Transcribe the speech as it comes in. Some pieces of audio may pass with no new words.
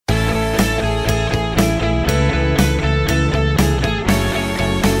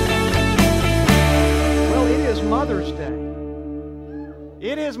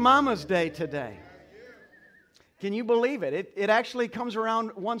Mama's Day today. Can you believe it? It actually comes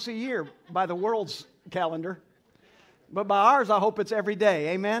around once a year by the world's calendar. But by ours, I hope it's every day.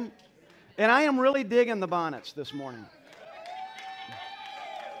 Amen? And I am really digging the bonnets this morning.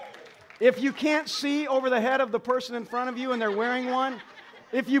 If you can't see over the head of the person in front of you and they're wearing one,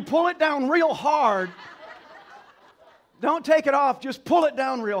 if you pull it down real hard, don't take it off, just pull it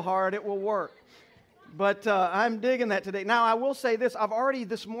down real hard. It will work. But I'm digging that today. Now, I will say this. I've already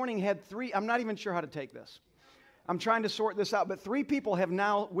this morning had 3. I'm not even sure how to take this. I'm trying to sort this out. But 3 people have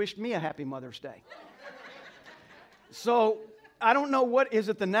now wished me a happy Mother's Day. So I don't know what. Is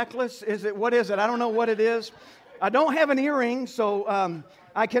it the necklace? What is it? I don't know what it is. I don't have an earring, so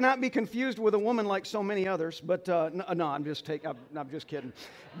I cannot be confused with a woman like so many others. But no, I'm just kidding.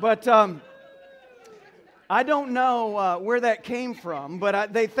 But I don't know where that came from,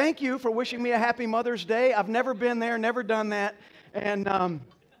 but they thank you for wishing me a happy Mother's Day. I've never been there, never done that, and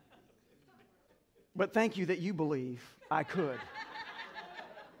but thank you that you believe I could.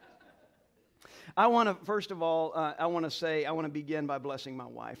 I want to, first of all, I want to begin by blessing my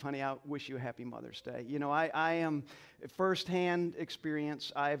wife. Honey, I wish you a happy Mother's Day. You know, I am firsthand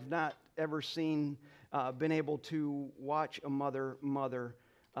experience. I've not ever been able to watch a mother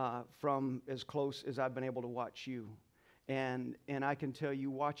from as close as I've been able to watch you. And I can tell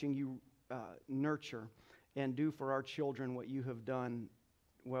you, watching you nurture and do for our children what you have done.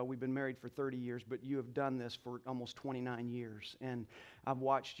 Well, we've been married for 30 years, but you have done this for almost 29 years. And I've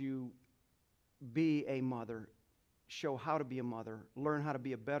watched you be a mother, show how to be a mother, learn how to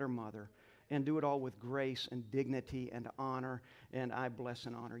be a better mother, and do it all with grace and dignity and honor. And I bless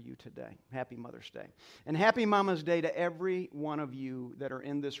and honor you today. Happy Mother's Day. And happy Mama's Day to every one of you that are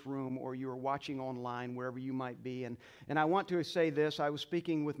in this room or you are watching online, wherever you might be. And I want to say this. I was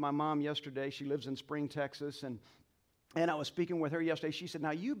speaking with my mom yesterday. She lives in Spring, Texas. And I was speaking with her yesterday. She said,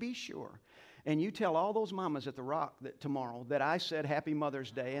 now you be sure. And you tell all those mamas at the Rock tomorrow that I said Happy Mother's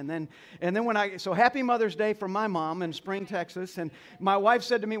Day. And then so Happy Mother's Day from my mom in Spring, Texas. And my wife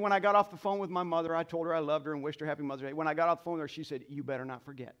said to me when I got off the phone with my mother, I told her I loved her and wished her Happy Mother's Day. When I got off the phone with her, she said, you better not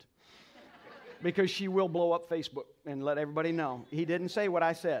forget. Because she will blow up Facebook and let everybody know. He didn't say what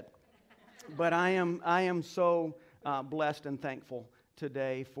I said. But I am so blessed and thankful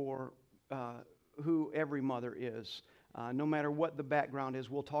today for who every mother is. No matter what the background is,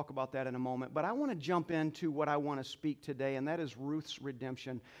 we'll talk about that in a moment. But I want to jump into what I want to speak today, and that is Ruth's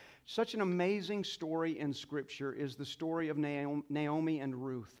redemption. Such an amazing story in Scripture is the story of Naomi and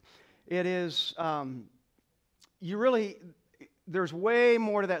Ruth. It is, there's way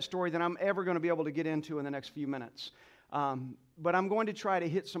more to that story than I'm ever going to be able to get into in the next few minutes. But I'm going to try to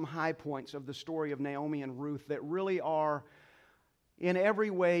hit some high points of the story of Naomi and Ruth that really are in every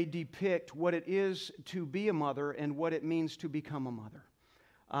way depict what it is to be a mother and what it means to become a mother.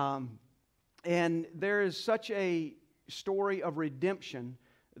 And there is such a story of redemption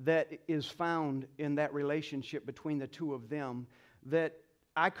that is found in that relationship between the two of them that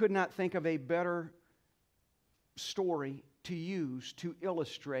I could not think of a better story to use to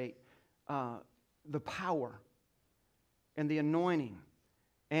illustrate the power and the anointing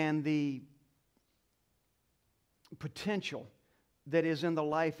and the potential that is in the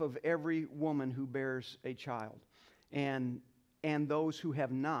life of every woman who bears a child, and those who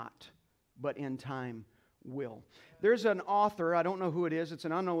have not, but in time will. There's an author, I don't know who it is, it's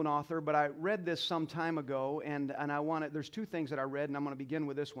an unknown author, but I read this some time ago, and there's 2 things that I read, and I'm going to begin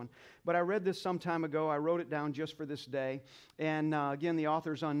with this one. But I read this some time ago, I wrote it down just for this day, and again, the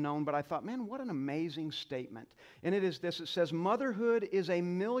author's unknown, but I thought, man, what an amazing statement. And it is this, it says, motherhood is a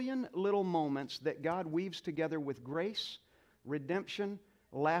million little moments that God weaves together with grace, redemption,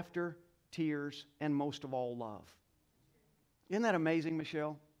 laughter, tears, and most of all, love. Isn't that amazing,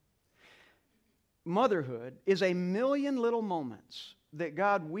 Michelle? Motherhood is a million little moments that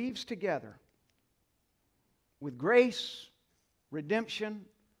God weaves together with grace, redemption,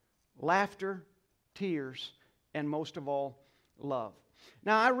 laughter, tears, and most of all, love.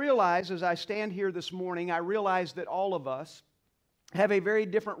 Now, I realize as I stand here this morning, I realize that all of us have a very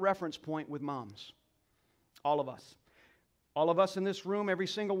different reference point with moms. All of us. All of us in this room, every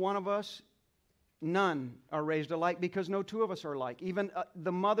single one of us, none are raised alike because no 2 of us are alike. Even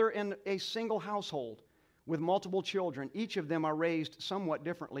the mother in a single household with multiple children, each of them are raised somewhat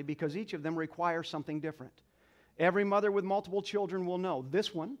differently because each of them requires something different. Every mother with multiple children will know.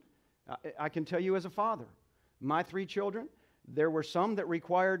 This one, I can tell you as a father, my 3 children, there were some that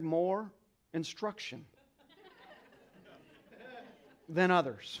required more instruction than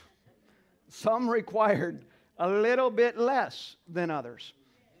others. Some required a little bit less than others.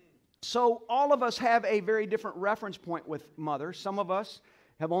 So all of us have a very different reference point with mother. Some of us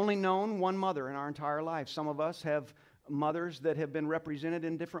have only known one mother in our entire life. Some of us have mothers that have been represented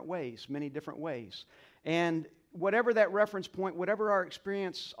in different ways, many different ways. And whatever that reference point, whatever our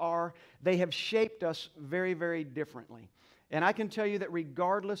experiences are, they have shaped us very, very differently. And I can tell you that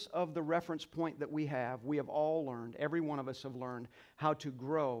regardless of the reference point that we have all learned, every one of us have learned how to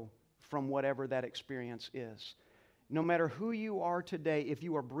grow from whatever that experience is. No matter who you are today, if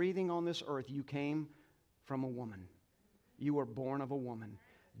you are breathing on this earth, you came from a woman. You were born of a woman.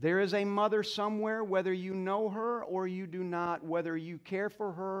 There is a mother somewhere, whether you know her or you do not, whether you care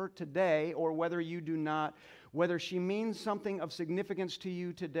for her today or whether you do not, whether she means something of significance to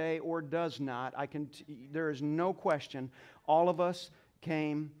you today or does not. There is no question. All of us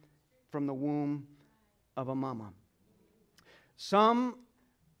came from the womb of a mama. Some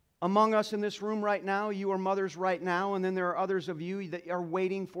among us in this room right now, you are mothers right now, and then there are others of you that are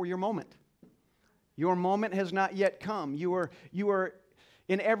waiting for your moment. Your moment has not yet come. You are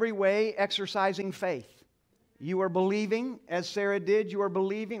in every way exercising faith. You are believing, as Sarah did, you are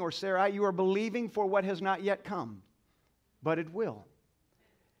believing, or Sarah, you are believing for what has not yet come, but it will.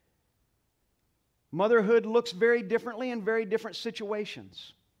 Motherhood looks very differently in very different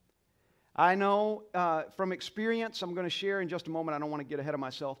situations. I know from experience, I'm going to share in just a moment, I don't want to get ahead of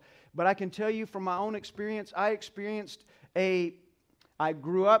myself, but I can tell you from my own experience, I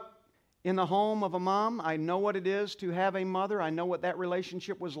grew up in the home of a mom. I know what it is to have a mother. I know what that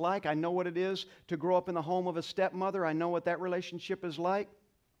relationship was like. I know what it is to grow up in the home of a stepmother. I know what that relationship is like.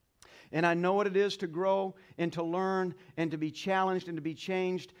 And I know what it is to grow and to learn and to be challenged and to be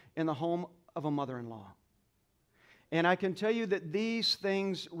changed in the home of a mother-in-law. And I can tell you that these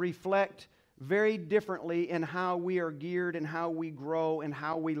things reflect very differently in how we are geared and how we grow and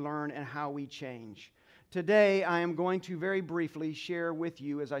how we learn and how we change. Today, I am going to very briefly share with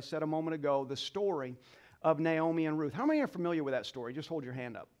you, as I said a moment ago, the story of Naomi and Ruth. How many are familiar with that story? Just hold your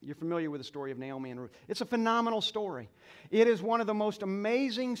hand up. You're familiar with the story of Naomi and Ruth. It's a phenomenal story. It is one of the most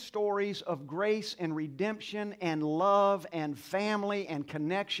amazing stories of grace and redemption and love and family and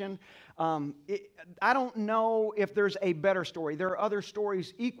connection. I don't know if there's a better story. There are other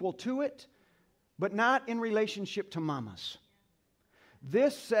stories equal to it, but not in relationship to mamas.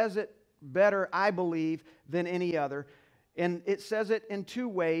 This says it better, I believe, than any other. And it says it in two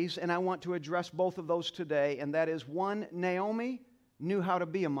ways, and I want to address both of those today. And that is, one, Naomi knew how to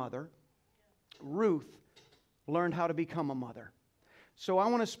be a mother. Ruth learned how to become a mother. So I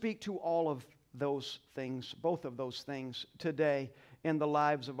want to speak to all of those things, both of those things today in the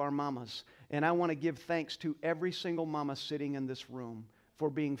lives of our mamas. And I want to give thanks to every single mama sitting in this room for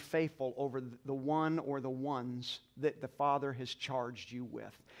being faithful over the one or the ones that the Father has charged you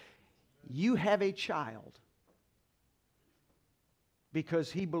with. You have a child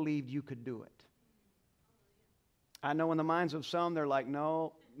because He believed you could do it. I know in the minds of some, they're like,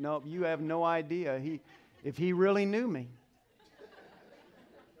 no, you have no idea. If He really knew me.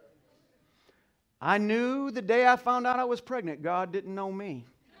 I knew the day I found out I was pregnant, God didn't know me.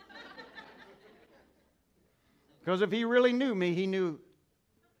 Because if He really knew me, He knew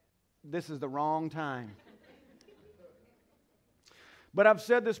this is the wrong time. But I've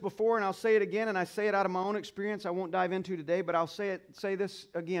said this before, and I'll say it again, and I say it out of my own experience. I won't dive into today, but I'll say this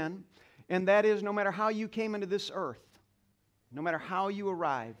again, and that is, no matter how you came into this earth, no matter how you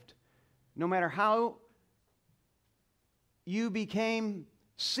arrived, no matter how you became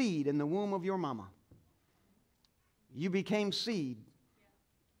seed in the womb of your mama, you became seed.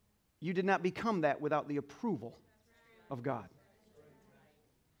 You did not become that without the approval of God.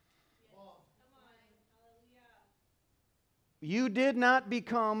 You did not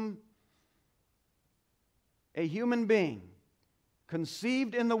become a human being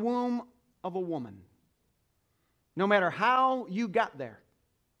conceived in the womb of a woman, no matter how you got there.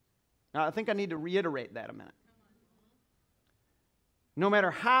 Now, I think I need to reiterate that a minute. No matter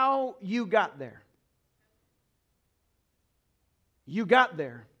how you got there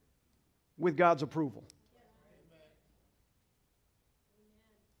with God's approval.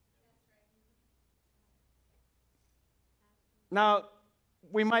 Now,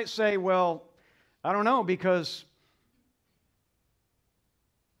 we might say, well, I don't know, because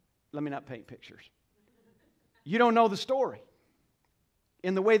let me not paint pictures. You don't know the story.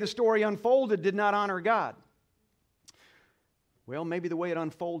 And the way the story unfolded did not honor God. Well, maybe the way it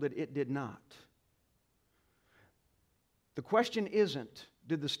unfolded, it did not. The question isn't,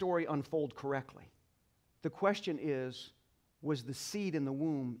 did the story unfold correctly? The question is, was the seed in the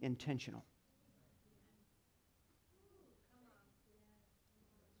womb intentional?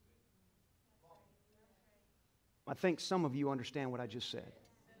 I think some of you understand what I just said.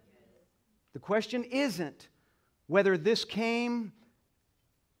 The question isn't whether this came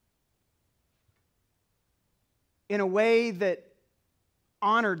in a way that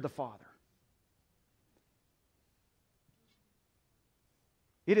honored the Father.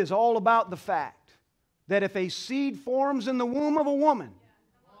 It is all about the fact that if a seed forms in the womb of a woman,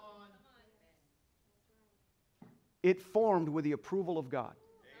 it formed with the approval of God.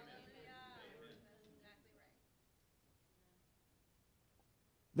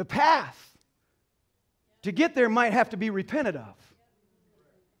 The path to get there might have to be repented of.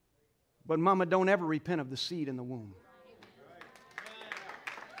 But Mama, don't ever repent of the seed in the womb.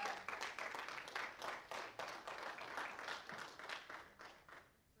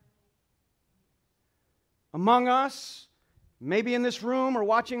 Among us, maybe in this room or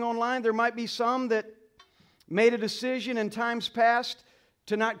watching online, there might be some that made a decision in times past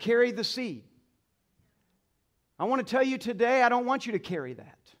to not carry the seed. I want to tell you today, I don't want you to carry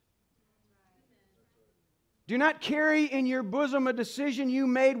that. Do not carry in your bosom a decision you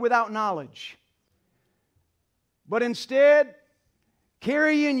made without knowledge. But instead,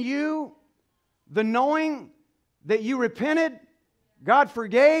 carry in you the knowing that you repented, God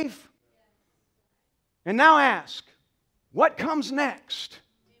forgave, and now ask, what comes next?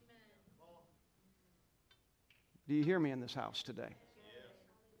 Do you hear me in this house today?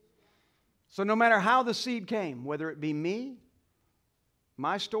 So no matter how the seed came, whether it be me,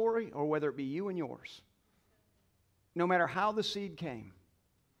 my story, or whether it be you and yours, no matter how the seed came,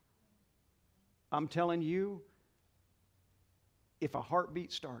 I'm telling you, if a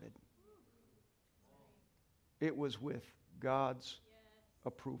heartbeat started, it was with God's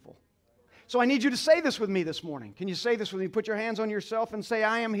approval. So I need you to say this with me this morning. Can you say this with me? Put your hands on yourself and say,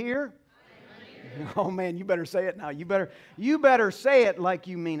 I am here. Oh man, you better say it now. You better say it like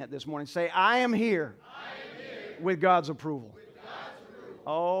you mean it this morning. Say, I am here, with God's approval.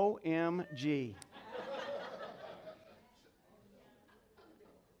 OMG.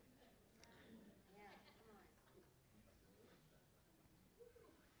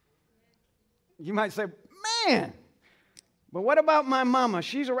 You might say, man, but what about my mama?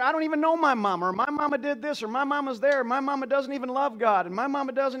 I don't even know my mama, or my mama did this, or my mama's there, or my mama doesn't even love God, and my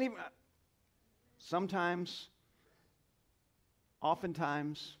mama doesn't even... Sometimes,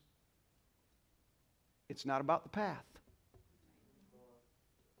 oftentimes, it's not about the path.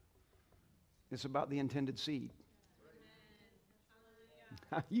 It's about the intended seed.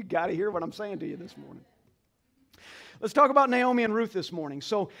 You got to hear what I'm saying to you this morning. Let's talk about Naomi and Ruth this morning.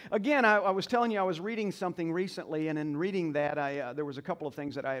 So again, I was telling you I was reading something recently, and in reading that, there was a couple of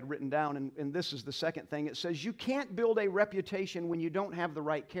things that I had written down, and this is the second thing. It says, you can't build a reputation when you don't have the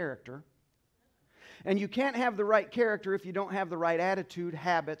right character. And you can't have the right character if you don't have the right attitude,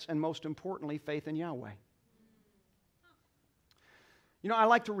 habits, and most importantly, faith in Yahweh. You know, I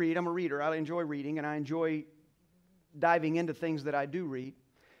like to read. I'm a reader. I enjoy reading, and I enjoy diving into things that I do read.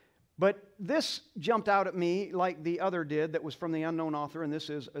 But this jumped out at me like the other did that was from the unknown author, and this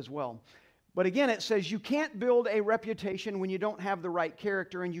is as well. But again, it says you can't build a reputation when you don't have the right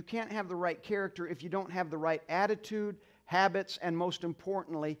character, and you can't have the right character if you don't have the right attitude, habits, and most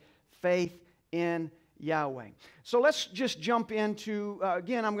importantly, faith in Yahweh. So let's just jump into,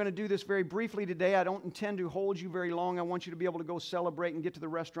 again, I'm going to do this very briefly today. I don't intend to hold you very long. I want you to be able to go celebrate and get to the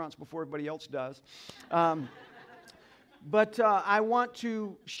restaurants before everybody else does. But I want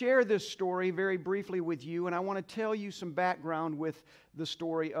to share this story very briefly with you, and I want to tell you some background with the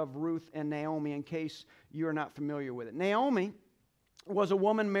story of Ruth and Naomi in case you're not familiar with it. Naomi was a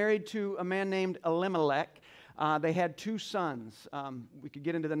woman married to a man named Elimelech. They had two sons. We could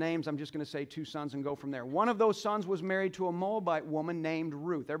get into the names. I'm just going to say two sons and go from there. One of those sons was married to a Moabite woman named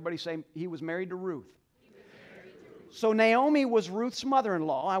Ruth. Everybody say he was married to Ruth. So Naomi was Ruth's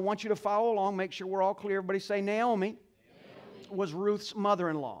mother-in-law. I want you to follow along, make sure we're all clear. Everybody say Naomi was Ruth's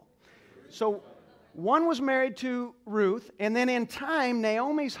mother-in-law. So one was married to Ruth, and then in time,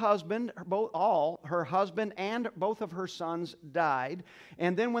 Naomi's husband, her husband and both of her sons died.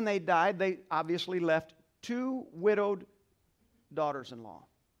 And then when they died, they obviously left two widowed daughters-in-law.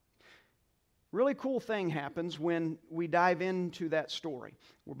 Really cool thing happens when we dive into that story.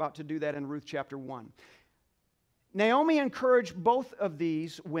 We're about to do that in Ruth chapter 1. Naomi encouraged both of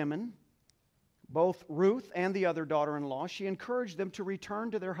these women, both Ruth and the other daughter-in-law, she encouraged them to return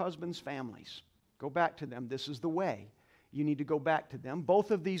to their husbands' families. Go back to them. This is the way. You need to go back to them.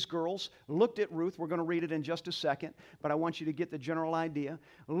 Both of these girls looked at Ruth. We're going to read it in just a second, but I want you to get the general idea.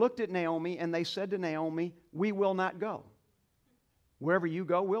 Looked at Naomi, and they said to Naomi, we will not go. Wherever you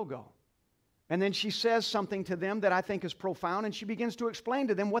go, we'll go. And then she says something to them that I think is profound, and she begins to explain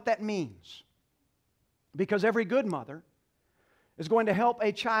to them what that means. Because every good mother is going to help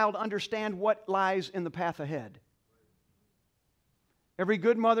a child understand what lies in the path ahead. Every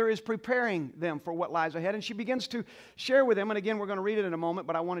good mother is preparing them for what lies ahead. And she begins to share with them, and again, we're going to read it in a moment,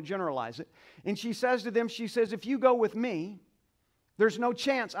 but I want to generalize it. And she says to them, she says, if you go with me, there's no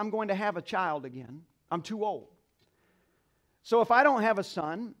chance I'm going to have a child again. I'm too old. So if I don't have a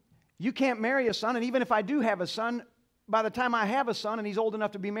son, you can't marry a son. And even if I do have a son, by the time I have a son and he's old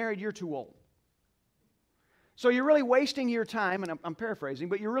enough to be married, you're too old. So you're really wasting your time, and I'm paraphrasing,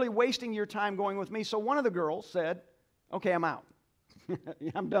 but you're really wasting your time going with me. So one of the girls said, okay, I'm out.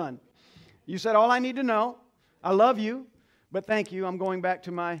 I'm done. You said all I need to know. I love you, but thank you. I'm going back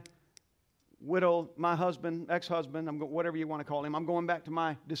to my widow, my husband, ex-husband, whatever you want to call him. I'm going back to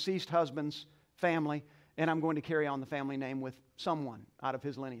my deceased husband's family, and I'm going to carry on the family name with someone out of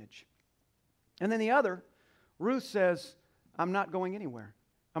his lineage. And then the other, Ruth, says, I'm not going anywhere.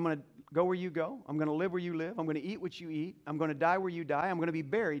 I'm going to go where you go. I'm going to live where you live. I'm going to eat what you eat. I'm going to die where you die. I'm going to be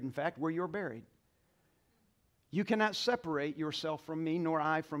buried, in fact, where you're buried. You cannot separate yourself from me, nor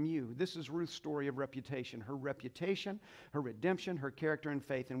I from you. This is Ruth's story of reputation, her redemption, her character and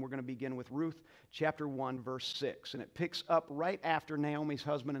faith. And we're going to begin with Ruth chapter 1, verse 6. And it picks up right after Naomi's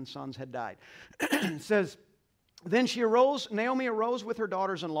husband and sons had died. It says, then Naomi arose with her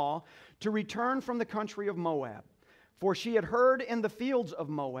daughters-in-law to return from the country of Moab. For she had heard in the fields of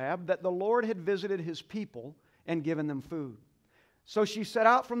Moab that the Lord had visited his people and given them food. So she set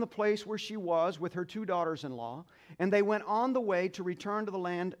out from the place where she was with her 2 daughters-in-law, and they went on the way to return to the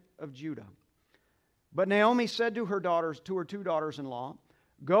land of Judah. But Naomi said to her 2 daughters-in-law,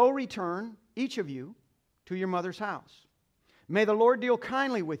 go return, each of you, to your mother's house. May the Lord deal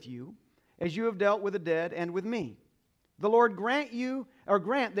kindly with you, as you have dealt with the dead and with me. The Lord grant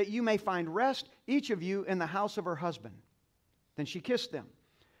that you may find rest, each of you, in the house of her husband. Then she kissed them,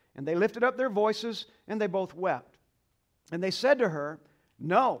 and they lifted up their voices, and they both wept. And they said to her,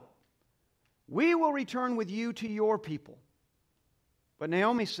 no, we will return with you to your people. But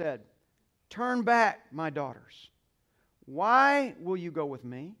Naomi said, turn back, my daughters. Why will you go with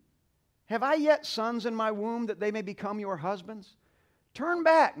me? Have I yet sons in my womb that they may become your husbands? Turn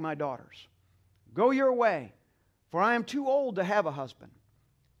back, my daughters. Go your way, for I am too old to have a husband.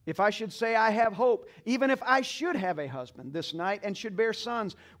 If I should say I have hope, even if I should have a husband this night and should bear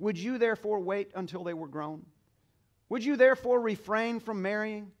sons, would you therefore wait until they were grown? Would you therefore refrain from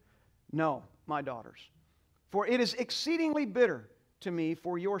marrying? No, my daughters, for it is exceedingly bitter to me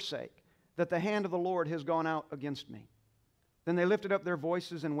for your sake that the hand of the Lord has gone out against me. Then they lifted up their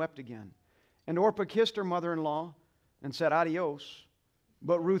voices and wept again. And Orpah kissed her mother-in-law and said, adios,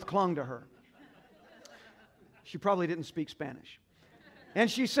 but Ruth clung to her. She probably didn't speak Spanish. And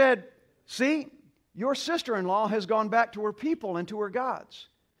she said, see, your sister-in-law has gone back to her people and to her gods.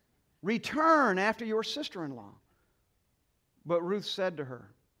 Return after your sister-in-law. But Ruth said to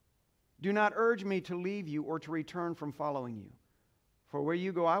her, do not urge me to leave you or to return from following you. For where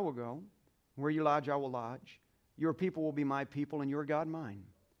you go, I will go. Where you lodge, I will lodge. Your people will be my people, and your God mine.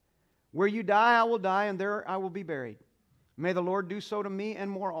 Where you die, I will die, and there I will be buried. May the Lord do so to me and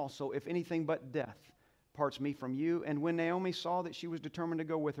more also, if anything but death parts me from you. And when Naomi saw that she was determined to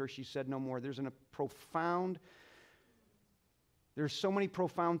go with her, she said no more. There's so many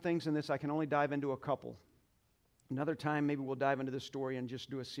profound things in this, I can only dive into a couple. Another time, maybe we'll dive into this story and just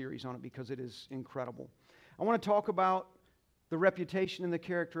do a series on it because it is incredible. I want to talk about the reputation and the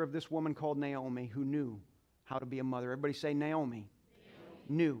character of this woman called Naomi who knew how to be a mother. Everybody say Naomi.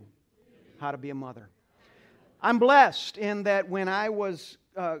 Knew how to be a mother. I'm blessed in that when I was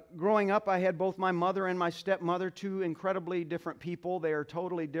growing up, I had both my mother and my stepmother, 2 incredibly different people. They are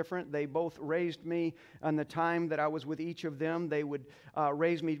totally different. They both raised me in the time that I was with each of them. They would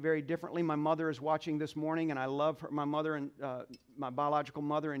raise me very differently. My mother is watching this morning, and I love her, my mother and my biological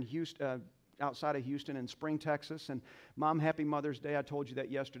mother in Houston, outside of Houston in Spring, Texas. And Mom, happy Mother's Day. I told you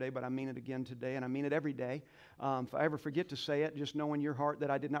that yesterday, but I mean it again today, and I mean it every day. If I ever forget to say it, just know in your heart that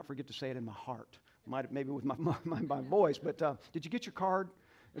I did not forget to say it in my heart. Maybe with my voice, but did you get your card?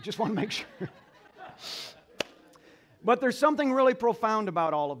 I just want to make sure. But there's something really profound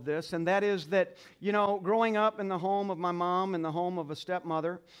about all of this, and that is that, growing up in the home of my mom, in the home of a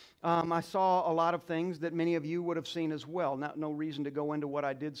stepmother, I saw a lot of things that many of you would have seen as well. No reason to go into what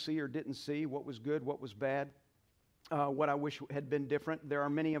I did see or didn't see, what was good, what was bad, what I wish had been different. There are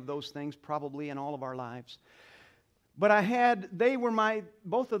many of those things probably in all of our lives. But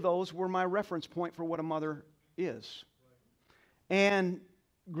both of those were my reference point for what a mother is. And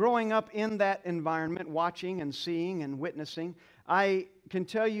growing up in that environment, watching and seeing and witnessing, I can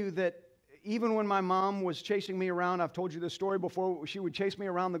tell you that even when my mom was chasing me around, I've told you this story before, she would chase me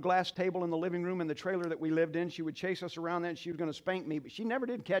around the glass table in the living room in the trailer that we lived in. She would chase us around that, and she was going to spank me, but she never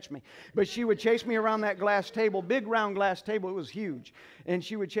did catch me. But she would chase me around that glass table, big round glass table. It was huge. And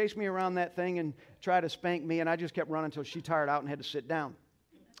she would chase me around that thing and try to spank me, and I just kept running until she tired out and had to sit down.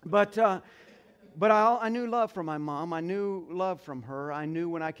 But I knew love from my mom. I knew love from her. I knew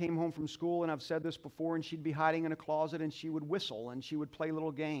when I came home from school, and I've said this before, and she'd be hiding in a closet, and she would whistle, and she would play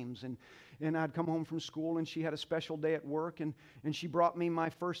little games. And I'd come home from school, and she had a special day at work, and she brought me my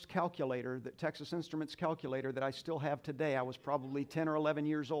first calculator, the Texas Instruments calculator that I still have today. I was probably 10 or 11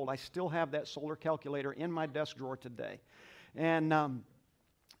 years old. I still have that solar calculator in my desk drawer today. And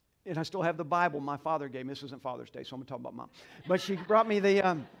I still have the Bible my father gave me. This isn't Father's Day, so I'm going to talk about Mom. But she brought me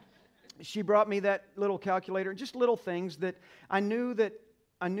that little calculator, just little things that I knew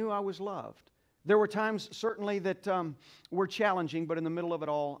I was loved. There were times certainly that were challenging, but in the middle of it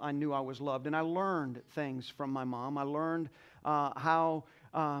all, I knew I was loved. And I learned things from my mom. I learned how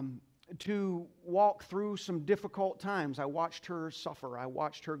to walk through some difficult times. I watched her suffer. I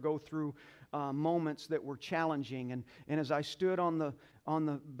watched her go through moments that were challenging. And as I stood on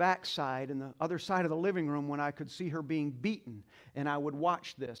the backside and the other side of the living room when I could see her being beaten, and I would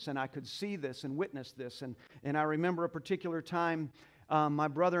watch this, and I could see this and witness this. And I remember a particular time my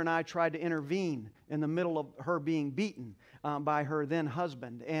brother and I tried to intervene in the middle of her being beaten by her then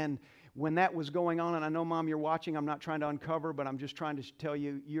husband. And when that was going on, and I know, Mom, you're watching, I'm not trying to uncover, but I'm just trying to tell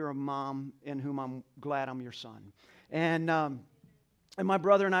you, you're a mom in whom I'm glad I'm your son. And my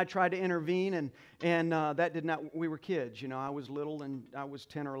brother and I tried to intervene, and that did not, we were kids, you know, I was little, and I was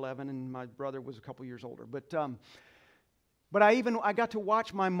 10 or 11, and my brother was a couple years older. But I got to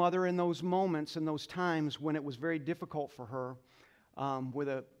watch my mother in those moments, in those times when it was very difficult for her, with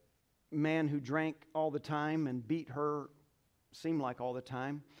a man who drank all the time and beat her, seemed like all the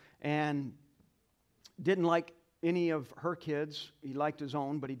time, and didn't like any of her kids. He liked his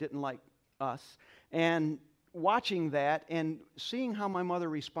own, but he didn't like us. And watching that and seeing how my mother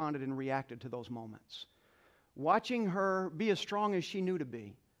responded and reacted to those moments. Watching her be as strong as she knew to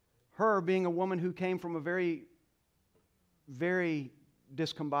be. Her being a woman who came from a very, very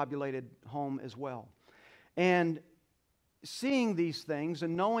discombobulated home as well. And seeing these things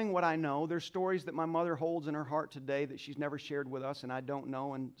and knowing what I know, there's stories that my mother holds in her heart today that she's never shared with us, and I don't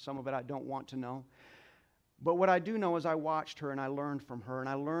know, and some of it I don't want to know. But what I do know is I watched her and I learned from her, and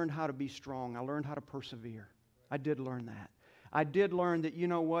I learned how to be strong. I learned how to persevere. I did learn that. I did learn that, you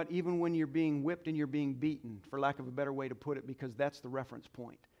know what, even when you're being whipped and you're being beaten, for lack of a better way to put it, because that's the reference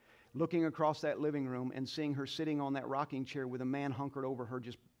point. Looking across that living room and seeing her sitting on that rocking chair with a man hunkered over her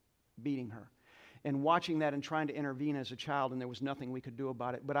just beating her. And watching that and trying to intervene as a child, and there was nothing we could do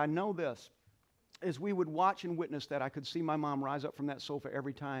about it. But I know this, as we would watch and witness that, I could see my mom rise up from that sofa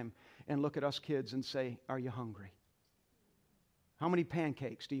every time and look at us kids and say, "Are you hungry? How many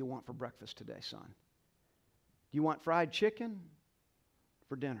pancakes do you want for breakfast today, son? Do you want fried chicken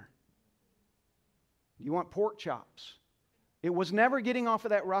for dinner? Do you want pork chops?" It was never getting off of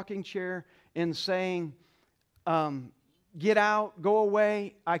that rocking chair and saying, "Get out, go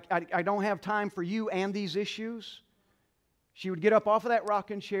away, I don't have time for you and these issues." She would get up off of that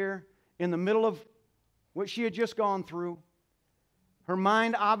rocking chair in the middle of what she had just gone through. Her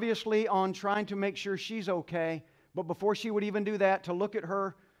mind obviously on trying to make sure she's okay, but before she would even do that, to look at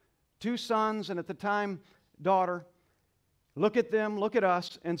her 2 sons, and at the time, daughter, look at them, look at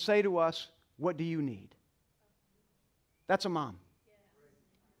us, and say to us, "What do you need?" That's a mom.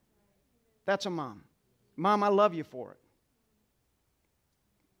 That's a mom. Mom, I love you for it.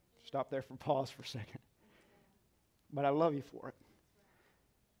 Stop there for pause for a second. But I love you for it.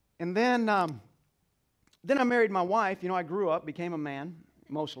 And then I married my wife. You know, I grew up, became a man,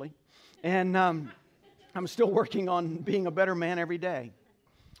 mostly. And I'm still working on being a better man every day.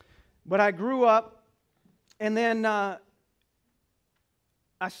 But I grew up, and then I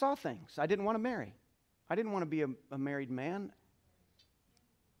saw things. I didn't want to marry. I didn't want to be a married man.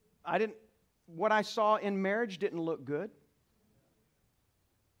 What I saw in marriage didn't look good.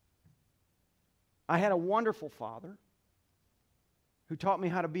 I had a wonderful father who taught me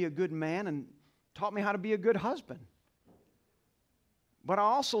how to be a good man and taught me how to be a good husband. But I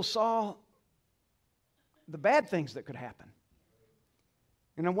also saw the bad things that could happen.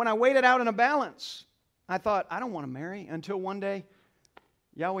 And when I weighed it out in a balance, I thought, I don't want to marry, until one day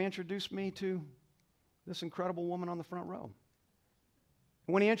Yahweh introduced me to this incredible woman on the front row.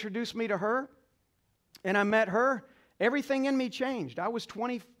 When He introduced me to her and I met her, everything in me changed. I was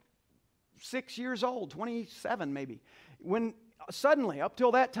 26 years old, 27 maybe. When suddenly, up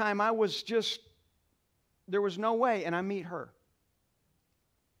till that time, I was just, there was no way, and I meet her.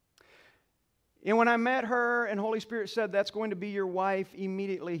 And when I met her and Holy Spirit said, that's going to be your wife,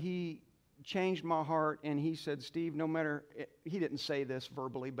 immediately He changed my heart, and He said, Steve, no matter, He didn't say this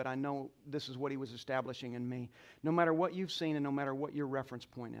verbally, but I know this is what He was establishing in me. No matter what you've seen and no matter what your reference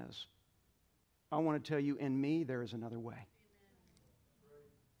point is, I want to tell you, in me, there is another way.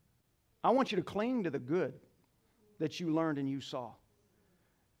 I want you to cling to the good that you learned and you saw.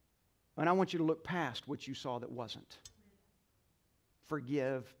 And I want you to look past what you saw that wasn't.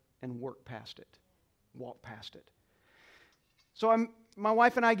 Forgive and work past it. Walk past it. So my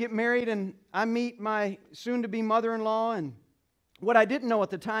wife and I get married, and I meet my soon-to-be mother-in-law. And what I didn't know at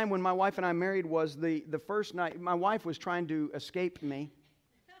the time when my wife and I married was the first night, my wife was trying to escape me.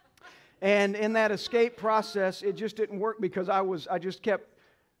 And in that escape process, it just didn't work because I just kept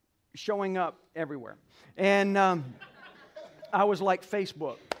showing up everywhere. And I was like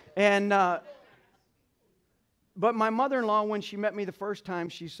Facebook. And but my mother-in-law, when she met me the first time,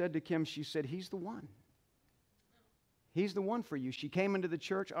 she said to Kim, she said, he's the one. He's the one for you. She came into the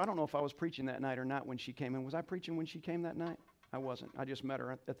church. I don't know if I was preaching that night or not when she came in. Was I preaching when she came that night? I wasn't. I just met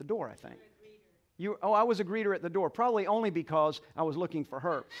her at the door, I think. I was a greeter at the door, probably only because I was looking for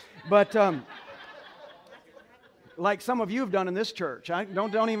her. But like some of you have done in this church,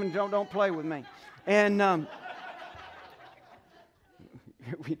 don't play with me. And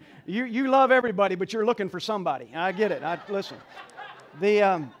you love everybody, but you're looking for somebody. I get it. Listen.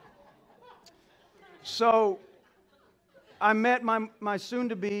 So I met my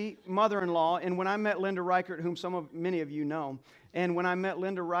soon-to-be mother-in-law, and when I met Linda Reichert, whom many of you know, and when I met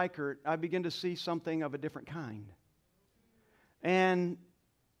Linda Reichert, I began to see something of a different kind, and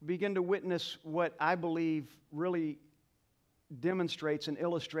begin to witness what I believe really demonstrates and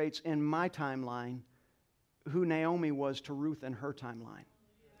illustrates in my timeline who Naomi was to Ruth in her timeline.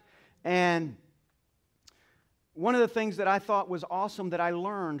 And one of the things that I thought was awesome that I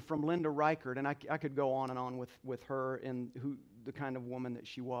learned from Linda Reichert, and I could go on and on with her and the kind of woman that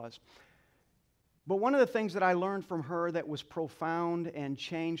she was. But one of the things that I learned from her that was profound and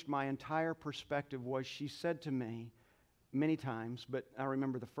changed my entire perspective was she said to me many times, but I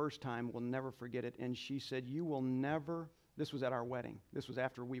remember the first time, we'll never forget it, and she said, you will never, this was at our wedding, this was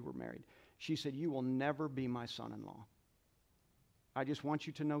after we were married, she said, you will never be my son-in-law. I just want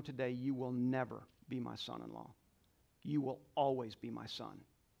you to know today, you will never be my son-in-law. You will always be my son.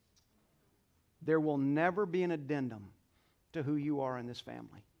 There will never be an addendum to who you are in this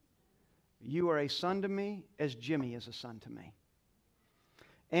family. You are a son to me as Jimmy is a son to me.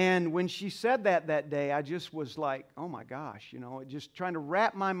 And when she said that day, I just was like, oh my gosh, just trying to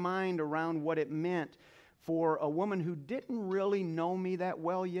wrap my mind around what it meant for a woman who didn't really know me that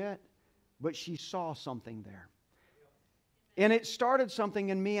well yet, but she saw something there. And it started something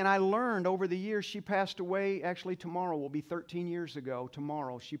in me, and I learned over the years. She passed away, actually tomorrow will be 13 years ago.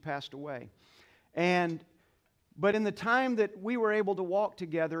 Tomorrow she passed away. But in the time that we were able to walk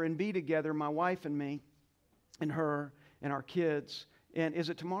together and be together, my wife and me and her and our kids, and is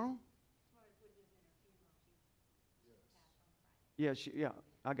it tomorrow? Yeah,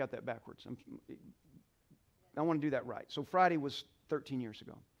 I got that backwards. I want to do that right. So Friday was 13 years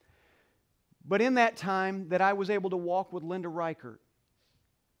ago. But in that time that I was able to walk with Linda Reichert,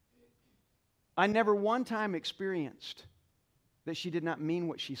 I never one time experienced that she did not mean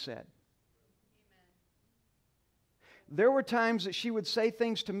what she said. Amen. There were times that she would say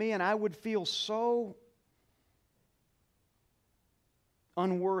things to me and I would feel so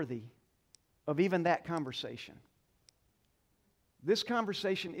unworthy of even that conversation. This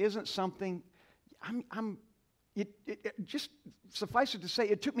conversation isn't something It just suffice it to say,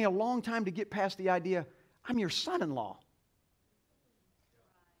 it took me a long time to get past the idea, I'm your son-in-law.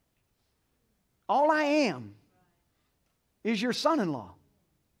 All I am is your son-in-law.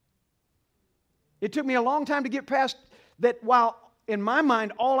 It took me a long time to get past that while in my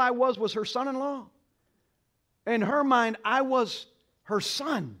mind all I was her son-in-law, in her mind I was her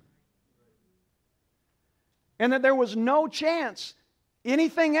son. And that there was no chance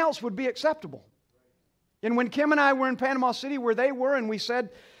anything else would be acceptable. And when Kim and I were in Panama City where they were, and we said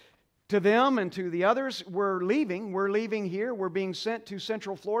to them and to the others, we're leaving here, we're being sent to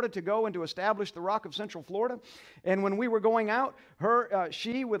Central Florida to go and to establish the Rock of Central Florida. And when we were going out,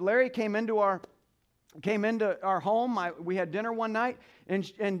 she with Larry came into our home. We had dinner one night,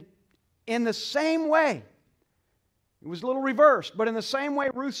 and in the same way, it was a little reversed, but in the same way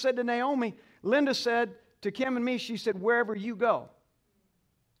Ruth said to Naomi, Linda said to Kim and me, she said, wherever you go,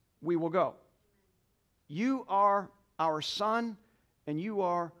 we will go. You are our son, and you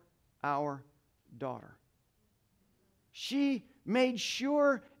are our daughter. She made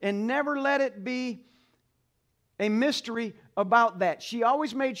sure and never let it be a mystery about that. She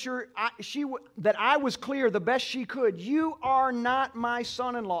always made sure that I was clear the best she could. You are not my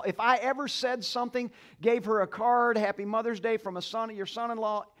son-in-law. If I ever said something, gave her a card, Happy Mother's Day from your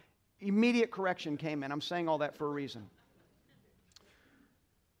son-in-law, immediate correction came in. I'm saying all that for a reason.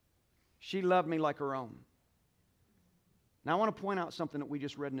 She loved me like her own. Now I want to point out something that we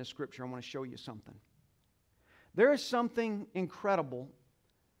just read in this scripture. I want to show you something. There is something incredible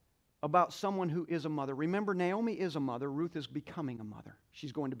about someone who is a mother. Remember, Naomi is a mother. Ruth is becoming a mother.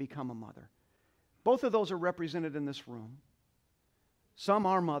 She's going to become a mother. Both of those are represented in this room. Some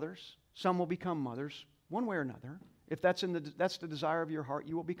are mothers. Some will become mothers, one way or another. If that's the desire of your heart,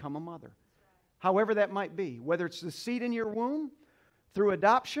 you will become a mother. However that might be. Whether it's the seed in your womb, through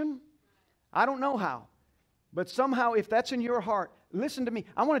adoption, I don't know how. But somehow, if that's in your heart, listen to me.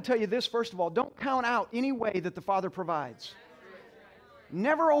 I want to tell you this, first of all. Don't count out any way that the Father provides.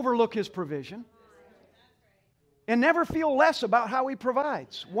 Never overlook His provision. And never feel less about how He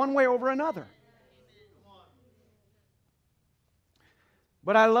provides, one way over another.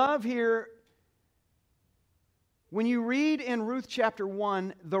 But I love here, when you read in Ruth chapter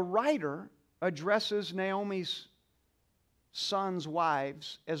 1, the writer addresses Naomi's sons'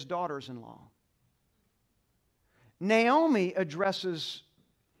 wives as daughters-in-law. Naomi addresses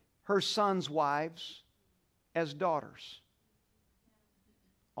her sons' wives as daughters.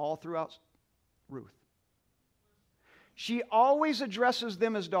 All throughout Ruth. She always addresses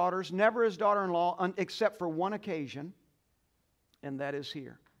them as daughters, never as daughter-in-law, except for one occasion, and that is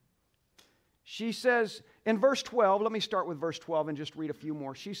here. She says, in verse 12, let me start with verse 12 and just read a few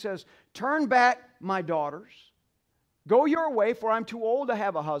more. She says, "Turn back, my daughters. Go your way, for I'm too old to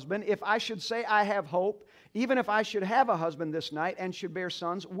have a husband. If I should say I have hope, even if I should have a husband this night and should bear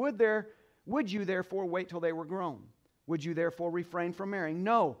sons, would you therefore wait till they were grown? Would you therefore refrain from marrying?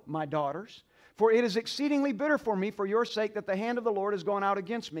 No, my daughters, for it is exceedingly bitter for me for your sake that the hand of the Lord has gone out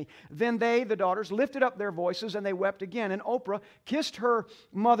against me." Then they, the daughters, lifted up their voices and they wept again. And Oprah kissed her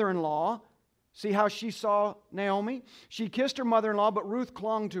mother-in-law. See how she saw Naomi? She kissed her mother-in-law, but Ruth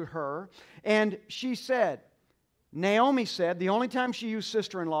clung to her. And she said, Naomi said, the only time she used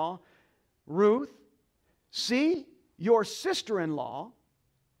sister-in-law, "Ruth, see, your sister-in-law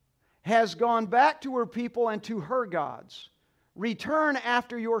has gone back to her people and to her gods. Return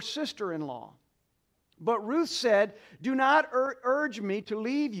after your sister-in-law." But Ruth said, "Do not urge me to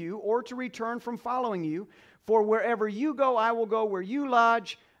leave you or to return from following you. For wherever you go, I will go. Where you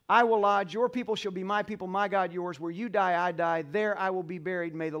lodge, I will lodge. Your people shall be my people, my God yours. Where you die, I die. There I will be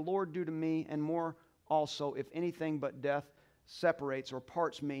buried. May the Lord do to me and more also, if anything but death separates or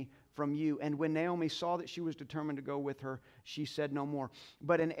parts me from you." And when Naomi saw that she was determined to go with her, she said no more.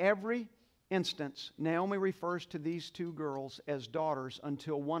 But in every instance, Naomi refers to these two girls as daughters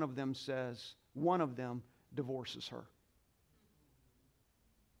until one of them divorces her.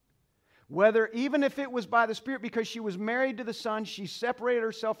 Even if it was by the Spirit, because she was married to the son, she separated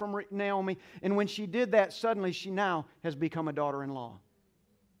herself from Naomi, and when she did that, suddenly she now has become a daughter-in-law.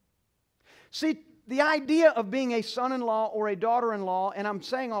 See, the idea of being a son-in-law or a daughter-in-law, and I'm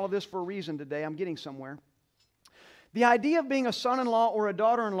saying all of this for a reason today, I'm getting somewhere. The idea of being a son-in-law or a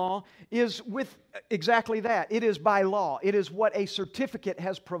daughter-in-law is with exactly that. It is by law. It is what a certificate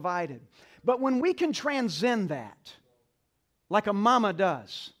has provided. But when we can transcend that, like a mama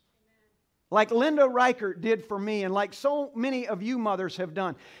does, like Linda Reichert did for me, and like so many of you mothers have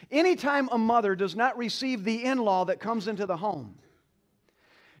done, anytime a mother does not receive the in-law that comes into the home,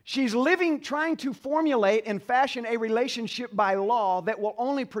 she's trying to formulate and fashion a relationship by law that will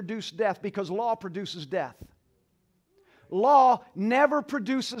only produce death, because law produces death. Law never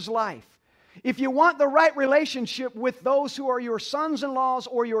produces life. If you want the right relationship with those who are your sons-in-laws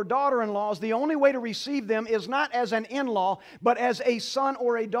or your daughter-in-laws, the only way to receive them is not as an in-law, but as a son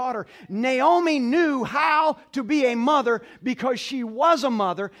or a daughter. Naomi knew how to be a mother because she was a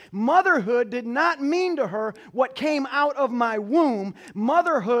mother. Motherhood did not mean to her what came out of my womb.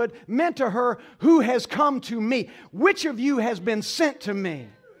 Motherhood meant to her, who has come to me? Which of you has been sent to me?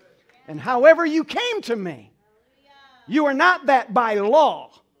 And however you came to me, you are not that by law.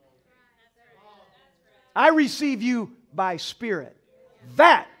 I receive you by Spirit.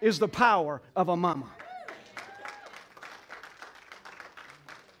 That is the power of a mama.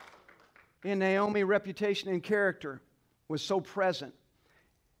 In Naomi, reputation and character was so present.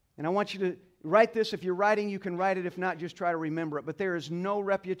 And I want you to write this. If you're writing, you can write it. If not, just try to remember it. But there is no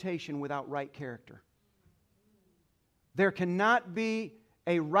reputation without right character. There cannot be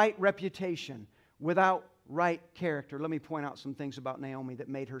a right reputation without right character. Let me point out some things about Naomi that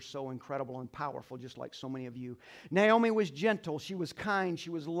made her so incredible and powerful, just like so many of you. Naomi was gentle, she was kind, she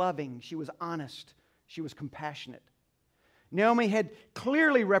was loving, she was honest, she was compassionate. Naomi had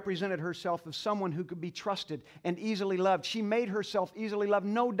clearly represented herself as someone who could be trusted and easily loved. She made herself easily loved,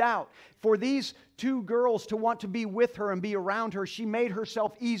 no doubt. For these two girls to want to be with her and be around her, she made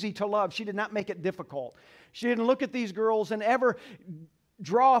herself easy to love. She did not make it difficult. She didn't look at these girls and ever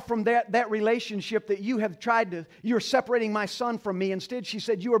draw from that relationship that you're separating my son from me. Instead, she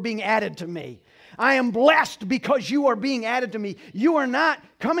said, you are being added to me. I am blessed because you are being added to me. You are not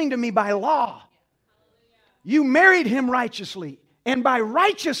coming to me by law. You married him righteously, and by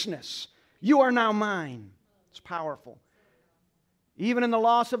righteousness you are now mine. It's powerful. Even in the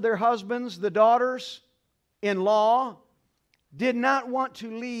loss of their husbands, the daughters-in-law did not want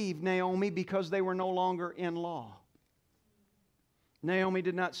to leave Naomi because they were no longer in law. Naomi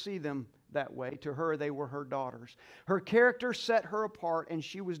did not see them that way. To her, they were her daughters. Her character set her apart, and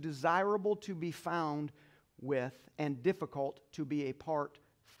she was desirable to be found with and difficult to be apart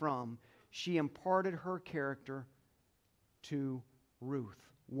from. She imparted her character to Ruth.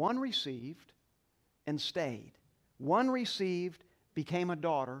 One received and stayed. One received, became a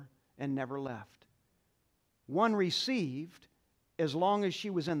daughter, and never left. One received as long as she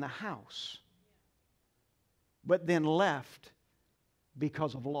was in the house, but then left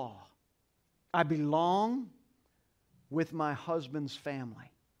because of law. I belong with my husband's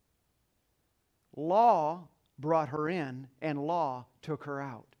family. Law brought her in, and law took her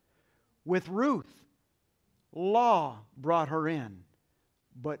out. With Ruth, law brought her in,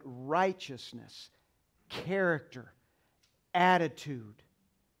 but righteousness, character, attitude,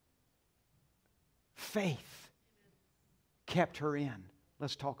 faith kept her in.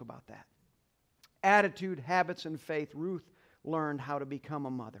 Let's talk about that. Attitude, habits, and faith. Ruth learned how to become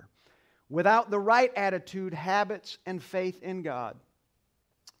a mother. Without the right attitude, habits, and faith in God,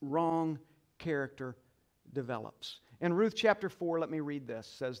 wrong character develops. In Ruth chapter 4, let me read this,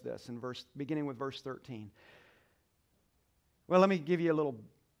 says this, beginning with verse 13. Well, let me give you a little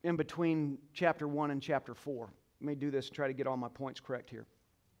in between chapter 1 and chapter 4. Let me do this and try to get all my points correct here.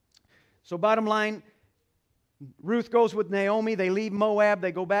 So bottom line, Ruth goes with Naomi. They leave Moab.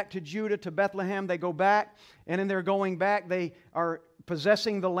 They go back to Judah, to Bethlehem. They go back, and in their going back, they are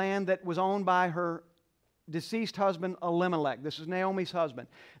possessing the land that was owned by her deceased husband, Elimelech. This is Naomi's husband.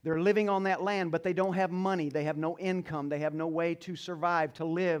 They're living on that land, but they don't have money. They have no income. They have no way to survive, to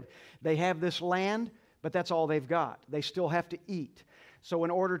live. They have this land, but that's all they've got. They still have to eat. So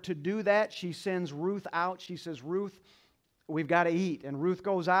in order to do that, she sends Ruth out. She says, Ruth, we've got to eat. And Ruth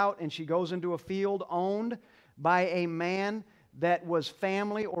goes out, and she goes into a field owned by a man that was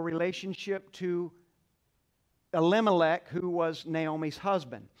family or relationship to Elimelech, who was Naomi's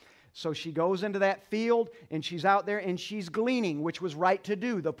husband. So she goes into that field, and she's out there, and she's gleaning, which was right to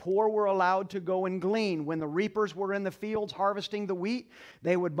do. The poor were allowed to go and glean. When the reapers were in the fields harvesting the wheat,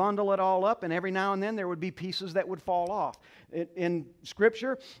 they would bundle it all up, and every now and then there would be pieces that would fall off. In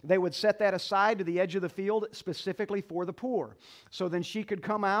Scripture, they would set that aside to the edge of the field specifically for the poor. So then she could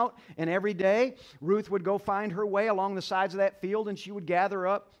come out, and every day Ruth would go find her way along the sides of that field, and she would gather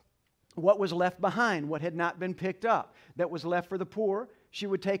up what was left behind, what had not been picked up, that was left for the poor. She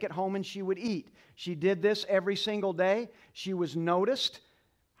would take it home and she would eat. She did this every single day. She was noticed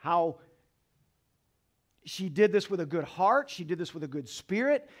how she did this with a good heart. She did this with a good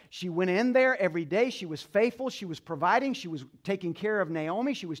spirit. She went in there every day. She was faithful. She was providing. She was taking care of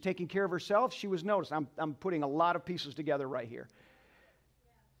Naomi. She was taking care of herself. She was noticed. I'm putting a lot of pieces together right here.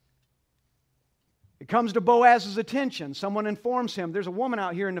 It comes to Boaz's attention. Someone informs him, there's a woman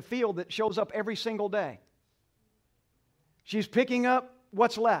out here in the field that shows up every single day. She's picking up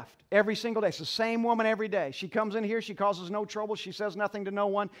what's left every single day. It's the same woman every day. She comes in here. She causes no trouble. She says nothing to no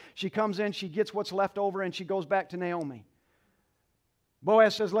one. She comes in. She gets what's left over, and she goes back to Naomi.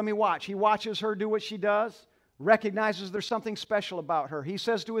 Boaz says, let me watch. He watches her do what she does, recognizes there's something special about her. He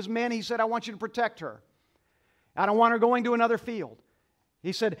says to his men, he said, I want you to protect her. I don't want her going to another field.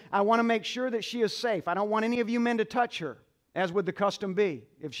 He said, I want to make sure that she is safe. I don't want any of you men to touch her, as would the custom be.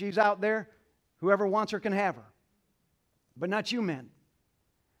 If she's out there, whoever wants her can have her. But not you men.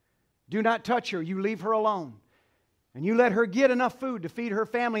 Do not touch her. You leave her alone. And you let her get enough food to feed her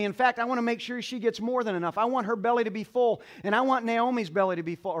family. In fact, I want to make sure she gets more than enough. I want her belly to be full. And I want Naomi's belly to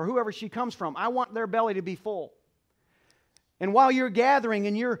be full, or whoever she comes from. I want their belly to be full. And while you're gathering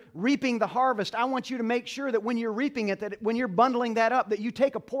and you're reaping the harvest, I want you to make sure that when you're reaping it, that when you're bundling that up, that you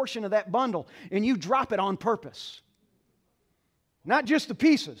take a portion of that bundle and you drop it on purpose. Not just the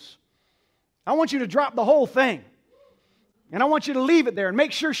pieces. I want you to drop the whole thing. And I want you to leave it there and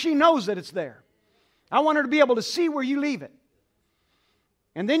make sure she knows that it's there. I want her to be able to see where you leave it.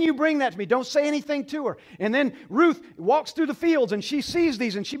 And then you bring that to me. Don't say anything to her. And then Ruth walks through the fields and she sees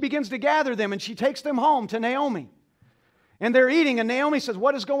these and she begins to gather them and she takes them home to Naomi. And they're eating, and Naomi says,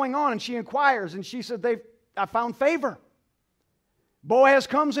 what is going on? And she inquires, and she said, I found favor. Boaz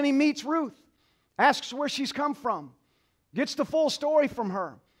comes and he meets Ruth, asks where she's come from, gets the full story from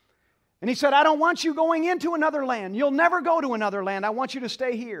her. And he said, I don't want you going into another land. You'll never go to another land. I want you to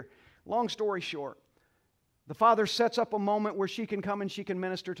stay here. Long story short, the father sets up a moment where she can come and she can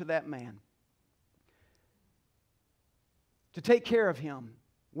minister to that man, to take care of him,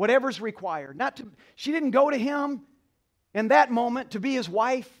 whatever's required. She didn't go to him in that moment to be his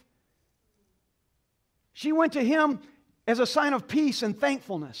wife. She went to him as a sign of peace and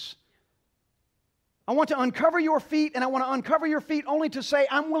thankfulness. I want to uncover your feet, and I want to uncover your feet only to say,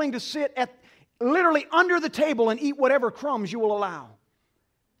 I'm willing to sit at literally under the table and eat whatever crumbs you will allow.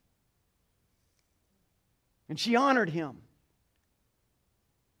 And she honored him.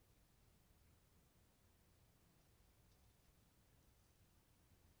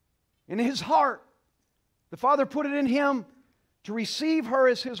 In his heart, the father put it in him to receive her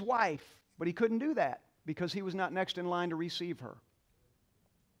as his wife, but he couldn't do that because he was not next in line to receive her.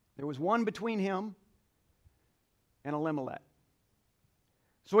 There was one between him and Elimelech.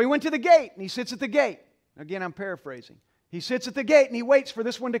 So he went to the gate, and he sits at the gate. Again, I'm paraphrasing. He sits at the gate, and he waits for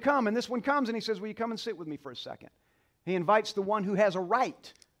this one to come, and this one comes, and he says, will you come and sit with me for a second? He invites the one who has a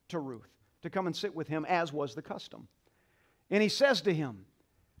right to Ruth to come and sit with him, as was the custom. And he says to him,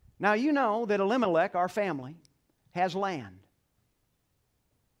 now you know that Elimelech, our family, has land.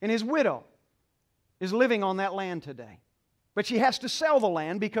 And his widow is living on that land today. But she has to sell the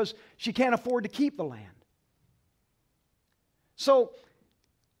land because she can't afford to keep the land. So,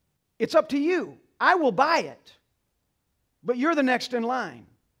 it's up to you. I will buy it, but you're the next in line.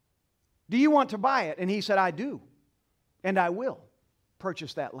 Do you want to buy it? And he said, I do, and I will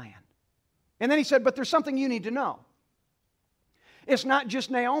purchase that land. And then he said, but there's something you need to know. It's not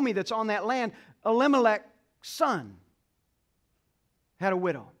just Naomi that's on that land. Elimelech's son had a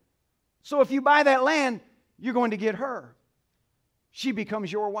widow. So if you buy that land, you're going to get her. She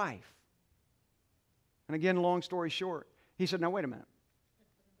becomes your wife. And again, long story short, he said, now wait a minute.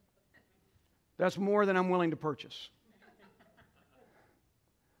 That's more than I'm willing to purchase.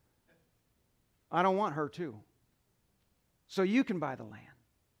 I don't want her too. So you can buy the land.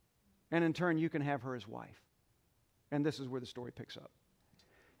 And in turn, you can have her as wife. And this is where the story picks up.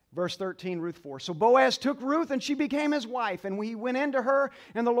 Verse 13, Ruth 4. So Boaz took Ruth, and she became his wife. And he went into her,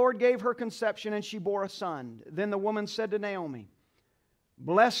 and the Lord gave her conception, and she bore a son. Then the woman said to Naomi,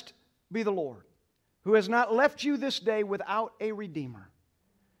 blessed be the Lord, who has not left you this day without a redeemer.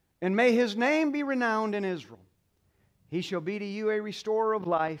 And may his name be renowned in Israel. He shall be to you a restorer of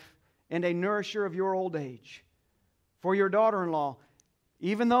life and a nourisher of your old age. For your daughter-in-law,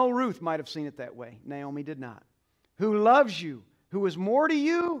 even though Ruth might have seen it that way, Naomi did not, who loves you, who is more to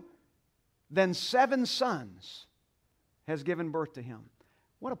you than 7 sons, has given birth to him.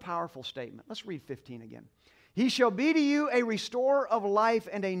 What a powerful statement. Let's read 15 again. He shall be to you a restorer of life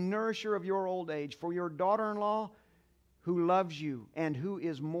and a nourisher of your old age. For your daughter-in-law, who loves you and who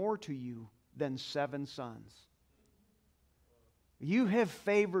is more to you than 7 sons. You have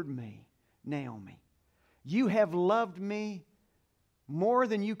favored me, Naomi. You have loved me more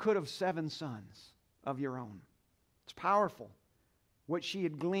than you could have 7 sons of your own. It's powerful. What she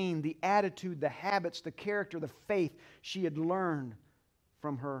had gleaned, the attitude, the habits, the character, the faith she had learned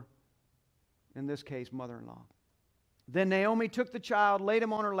from her, in this case, mother-in-law. Then Naomi took the child, laid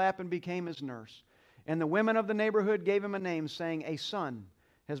him on her lap, and became his nurse. And the women of the neighborhood gave him a name, saying, a son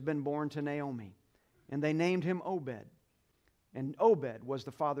has been born to Naomi. And they named him Obed. And Obed was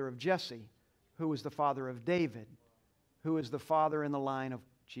the father of Jesse, who was the father of David, who is the father in the line of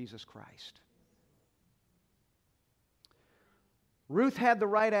Jesus Christ. Ruth had the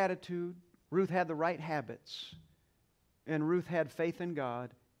right attitude, Ruth had the right habits, and Ruth had faith in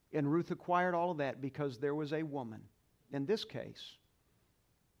God, and Ruth acquired all of that because there was a woman, in this case,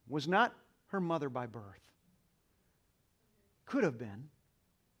 was not her mother by birth. Could have been,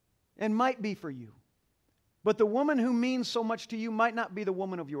 and might be for you. But the woman who means so much to you might not be the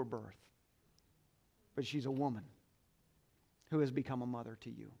woman of your birth, but she's a woman who has become a mother to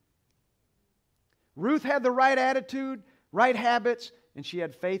you. Ruth had the right attitude, right habits, and she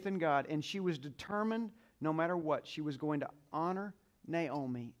had faith in God, and she was determined, no matter what, she was going to honor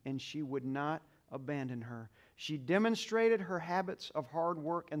Naomi, and she would not abandon her. She demonstrated her habits of hard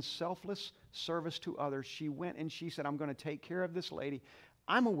work and selfless service to others. She went and she said, I'm going to take care of this lady.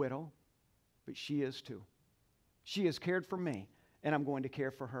 I'm a widow, but she is too. She has cared for me, and I'm going to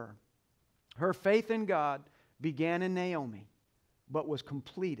care for her. Her faith in God began in Naomi, but was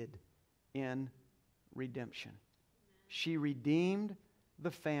completed in redemption. She redeemed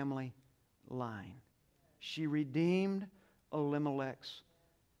the family line. She redeemed Elimelech's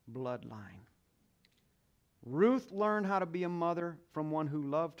bloodline. Ruth learned how to be a mother from one who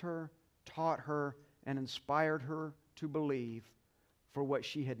loved her, taught her, and inspired her to believe for what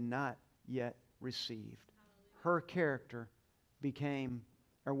she had not yet received. Her character became,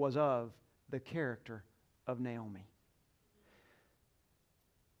 or was of, the character of Naomi.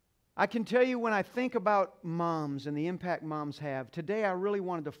 I can tell you, when I think about moms and the impact moms have, today I really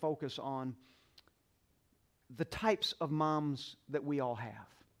wanted to focus on the types of moms that we all have.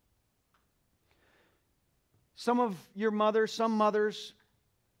 Some of your mothers, some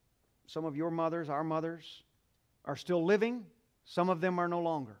of your mothers, our mothers, are still living. Some of them are no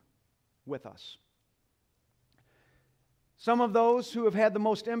longer with us. Some of those who have had the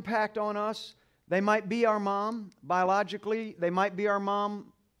most impact on us, they might be our mom biologically. They might be our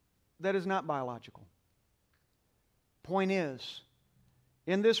mom that is not biological. Point is,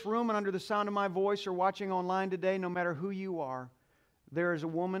 in this room and under the sound of my voice or watching online today, no matter who you are, there is a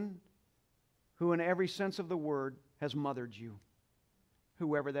woman who in every sense of the word has mothered you,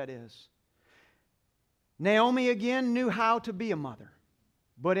 whoever that is. Naomi again knew how to be a mother,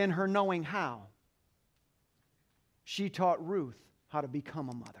 but in her knowing how, she taught Ruth how to become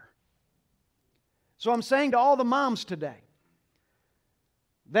a mother. So I'm saying to all the moms today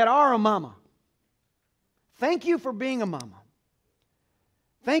that are a mama, thank you for being a mama.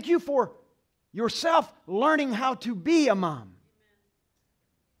 Thank you for yourself learning how to be a mom.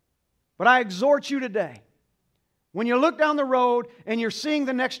 But I exhort you today, when you look down the road and you're seeing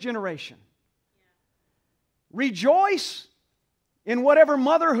the next generation, rejoice in whatever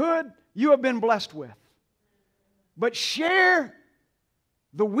motherhood you have been blessed with. But share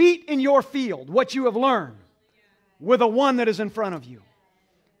the wheat in your field, what you have learned, with the one that is in front of you.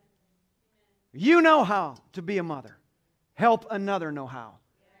 You know how to be a mother. Help another know how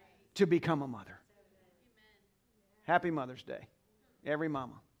to become a mother. Happy Mother's Day. Every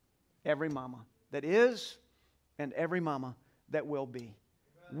mama that is and every mama that will be.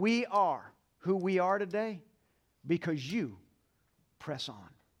 We are who we are today because you press on.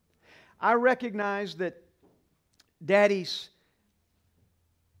 I recognize that daddies,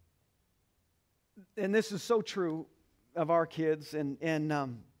 and this is so true of our kids, and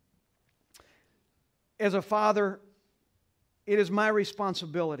as a father, it is my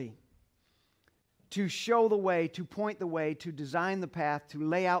responsibility to show the way, to point the way, to design the path, to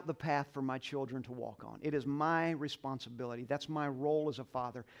lay out the path for my children to walk on. It is my responsibility. That's my role as a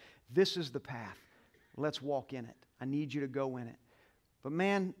father. This is the path. Let's walk in it. I need you to go in it. But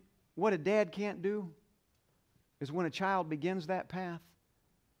man, what a dad can't do is when a child begins that path,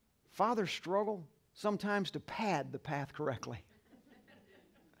 fathers struggle sometimes to pad the path correctly.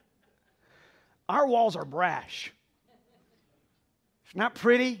 Our walls are brash. It's not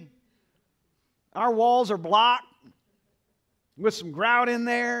pretty. Our walls are blocked with some grout in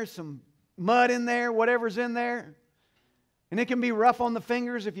there, some mud in there, whatever's in there. And it can be rough on the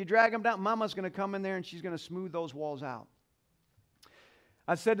fingers if you drag them down. Mama's going to come in there and she's going to smooth those walls out.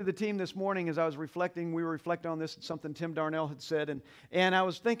 I said to the team this morning as I was reflecting, we were reflecting on this, something Tim Darnell had said, and I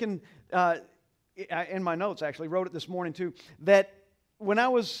was thinking, in my notes actually, wrote it this morning too, that when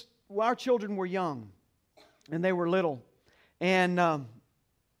our children were young and they were little, and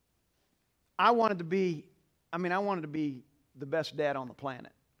I wanted to be the best dad on the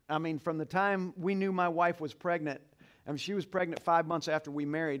planet. I mean, from the time we knew my wife was pregnant, she was pregnant 5 months after we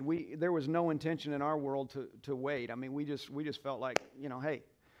married. There was no intention in our world to wait. I mean, we just felt like, hey,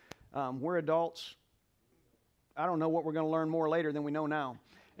 we're adults. I don't know what we're going to learn more later than we know now.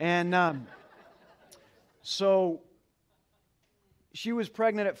 And so she was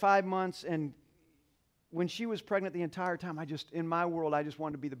pregnant at 5 months, and when she was pregnant the entire time, in my world, I just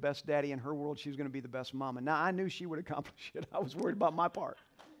wanted to be the best daddy. In her world, she was going to be the best mama. Now, I knew she would accomplish it. I was worried about my part.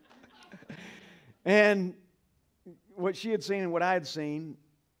 And what she had seen and what I had seen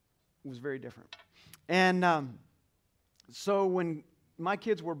was very different. And so when my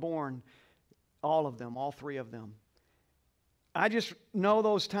kids were born, all of them, all three of them, I just know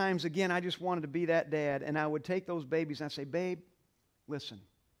those times, again, I just wanted to be that dad. And I would take those babies and I'd say, babe, listen.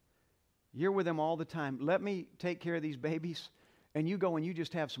 You're with them all the time. Let me take care of these babies, and you go and you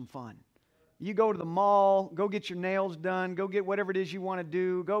just have some fun. You go to the mall, go get your nails done, go get whatever it is you want to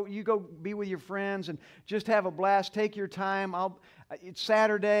do. You go be with your friends and just have a blast. Take your time. It's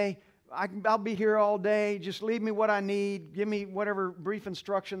Saturday. I'll be here all day. Just leave me what I need. Give me whatever brief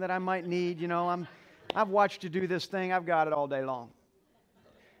instruction that I might need. I've watched you do this thing. I've got it all day long.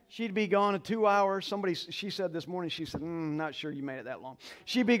 She'd be gone in 2 hours. She said this morning, she said, not sure you made it that long.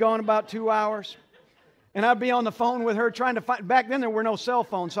 She'd be gone about 2 hours. And I'd be on the phone with her trying to find, back then there were no cell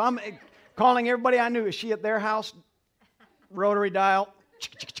phones. So I'm calling everybody I knew. Is she at their house? rotary dial.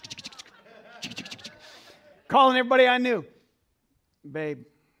 Calling everybody I knew. Babe,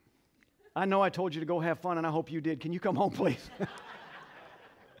 I know I told you to go have fun, and I hope you did. Can you come home, please?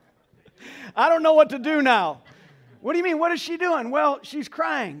 I don't know what to do now. What do you mean? What is she doing? Well, she's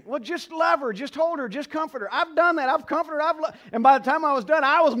crying. Well, just love her. Just hold her. Just comfort her. I've done that. I've comforted her. And by the time I was done,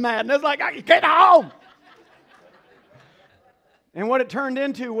 I was mad. And it's like, get home. And what it turned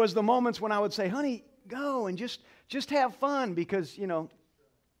into was the moments when I would say, honey, go and just have fun because, you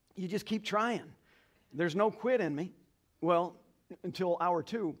just keep trying. There's no quit in me. Well, until hour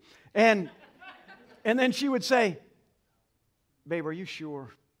 2. And then she would say, babe, are you sure?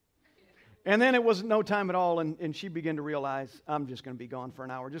 And then it was no time at all, and she began to realize, I'm just going to be gone for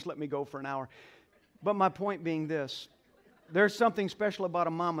an hour. Just let me go for an hour. But my point being this, there's something special about a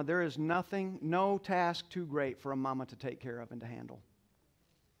mama. There is no task too great for a mama to take care of and to handle.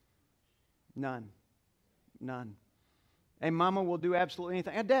 None. A mama will do absolutely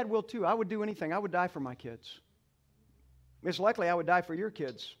anything. And dad will too. I would do anything. I would die for my kids. It's likely I would die for your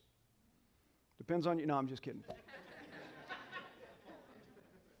kids. Depends on you. No, I'm just kidding.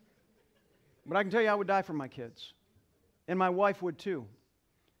 But I can tell you I would die for my kids. And my wife would too.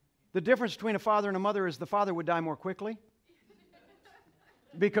 The difference between a father and a mother is the father would die more quickly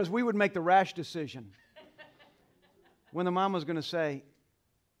because we would make the rash decision when the mom was going to say,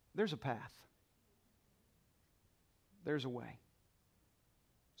 there's a path. There's a way.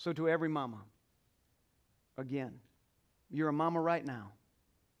 So to every mama, again, you're a mama right now.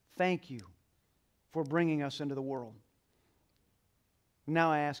 Thank you for bringing us into the world.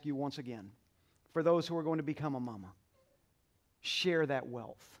 Now I ask you once again, for those who are going to become a mama, share that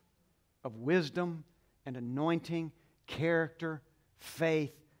wealth of wisdom and anointing, character,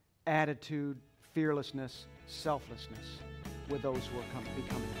 faith, attitude, fearlessness, selflessness with those who are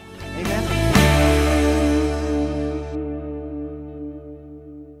becoming. Amen.